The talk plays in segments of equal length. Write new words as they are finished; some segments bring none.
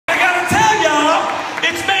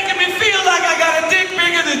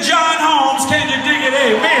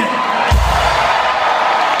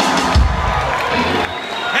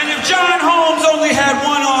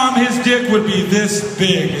dick would be this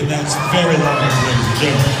big, and that's very large, ladies and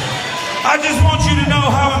gentlemen. I just want you to know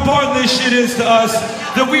how important this shit is to us,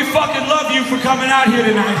 that we fucking love you for coming out here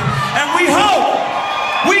tonight. And we hope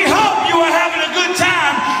you are having a good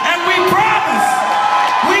time, and we promise,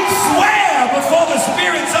 we swear before the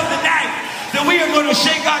spirits of the night that we are going to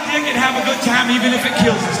shake our dick and have a good time even if it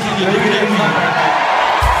kills us. Can you dig it?